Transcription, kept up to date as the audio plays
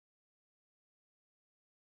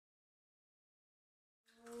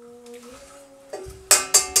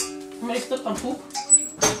somebody slipped on poop?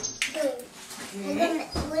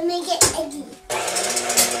 Let me get eggy.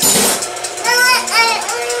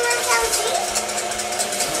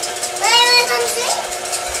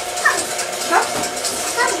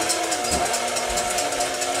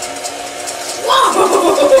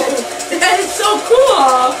 Whoa! That is so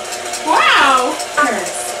cool! Wow!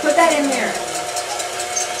 Put that in there.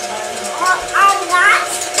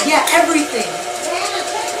 Yeah, everything.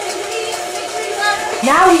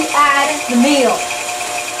 Now we add the meal.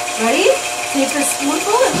 Ready? Take a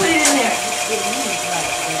spoonful and put it in there.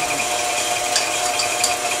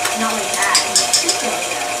 Not like that. Just like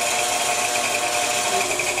that.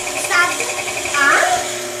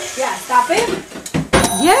 Yeah, stop it.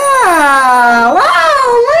 Yeah!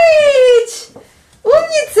 Wow! Wait!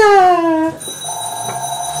 Umnica!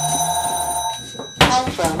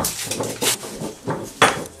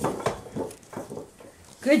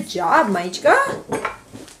 Good job, Maichka.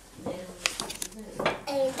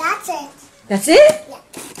 And that's it. That's it? Yeah.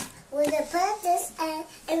 We're gonna put this in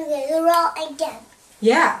and we're gonna roll again.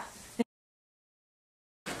 Yeah.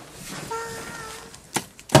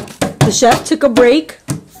 The chef took a break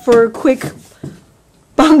for quick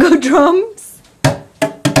bongo drums.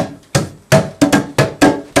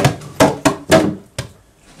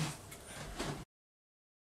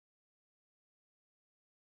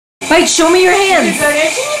 Mike, show me your hands.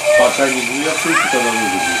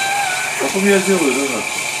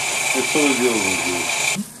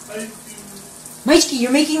 Mikey,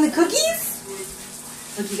 you're making the cookies?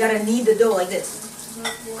 Look, you gotta knead the dough like this. And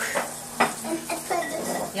I put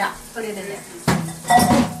this. Yeah, put it in there.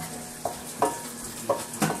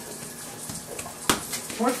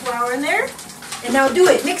 More flour in there. And now do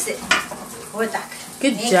it. Mix it. Вот так.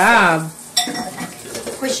 Good Mix job. it.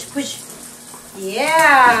 Push, push.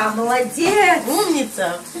 Yeah, молодец.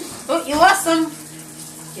 Умница. Oh, you lost some.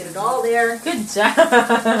 Get it all there. Good job.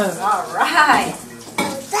 All right.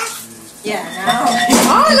 Yeah, now.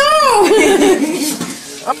 Oh no!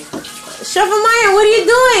 Chef Amaya, what are you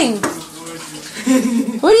doing?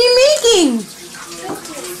 What are you making?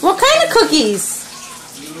 What kind of cookies?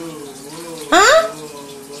 Huh?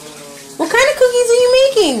 What kind of cookies are you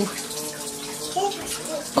making?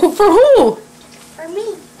 For who? For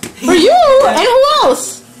me. For you? And who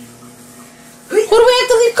else? Who do we have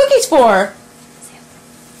to leave cookies for?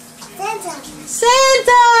 Santa.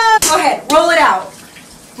 Santa! Go ahead, roll it out.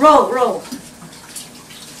 Roll, roll.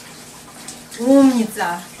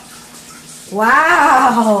 Umnica.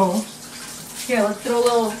 Wow. Here, let's throw a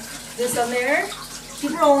little this on there.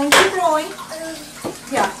 Keep rolling, keep rolling.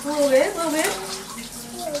 Yeah, a little bit, a little bit.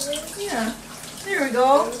 Yeah. There we go.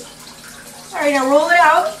 All right, now roll it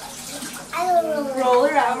out. I don't know. Roll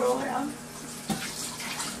it out, roll it out.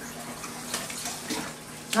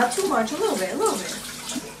 Not too much, a little bit, a little bit.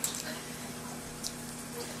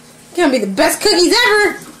 Gonna be the best cookies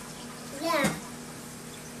ever! Yeah.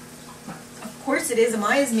 Of course it is.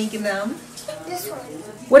 Amaya's making them. This one.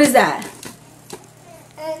 What is that?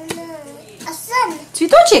 And a sun.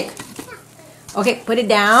 Cvitochik. Okay, put it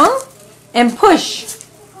down and push.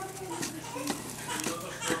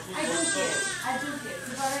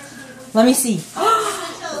 Let me see.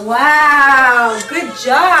 Wow, good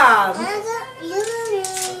job. Look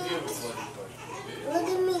at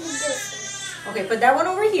me do this. Okay, put that one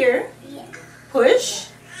over here. Yeah. Push.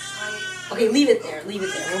 Okay, leave it there. Leave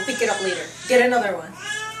it there. We'll pick it up later. Get another one.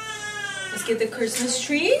 Let's get the Christmas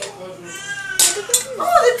tree.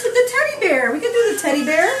 Oh, the teddy bear. We can do the teddy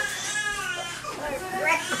bear.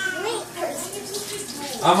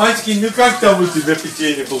 А мальчики, ну как там у тебя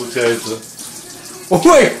печенье получается?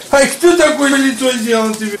 Ой, а кто такое лицо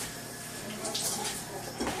сделал тебе?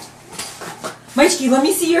 Maichki, let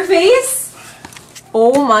me see your face.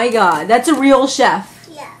 Oh my god, that's a real chef.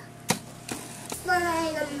 Yeah.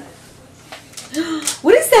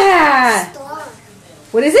 What is that? Star.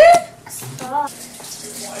 What is it? Star.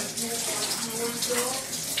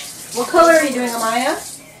 What color are you doing, Amaya?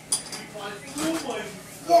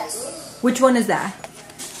 Yes. Which one is that?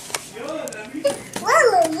 Yellow,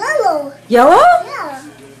 yellow. Yellow? Yeah.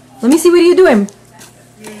 Let me see, what are you doing?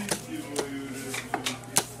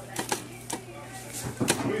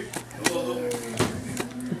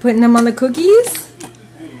 You're putting them on the cookies?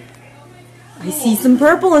 I see some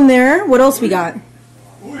purple in there. What else we got?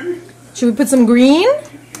 Should we put some green?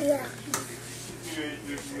 Yeah.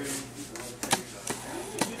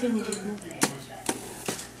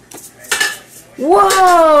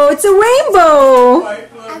 Whoa, it's a rainbow.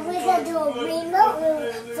 I'm gonna do a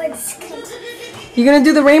rainbow for this cookie. You're gonna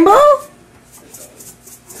do the rainbow?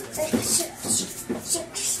 Shake, shake.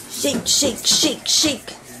 Shake, shake, shake,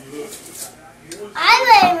 shake. I'm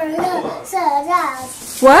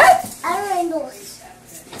раз. What? Оранус.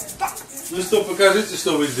 Ну что, покажите,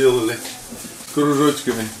 что вы сделали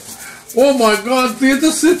кружочками. О май гад, ты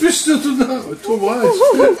это сыпешь все туда. Too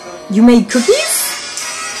much. You made cookies?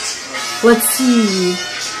 Let's see.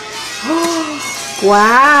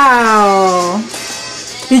 Wow.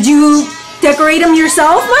 Did you decorate them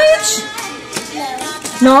yourself, Mike?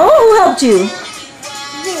 No? Who helped you?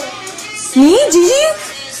 Me? Gigi?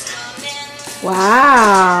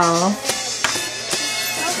 Wow.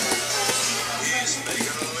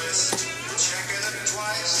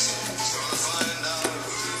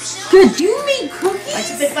 Good. You make cookies? А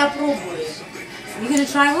теперь попробуй. You gonna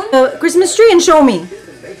try one? The Christmas tree and show me.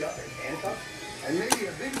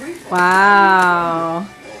 Wow.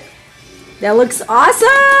 That looks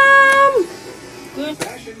awesome.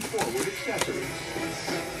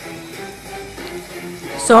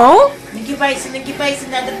 So? Нагибайся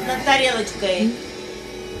над тарелочкой.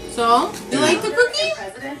 So, you like the cookie?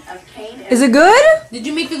 Is it good? Did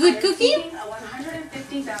you make a good cookie?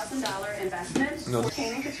 No.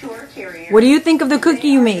 What do you think of the cookie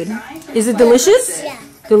you made? Is it delicious? Yeah.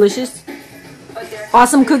 Delicious?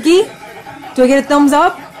 Awesome cookie? Do I get a thumbs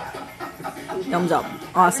up? Thumbs up.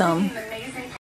 Awesome.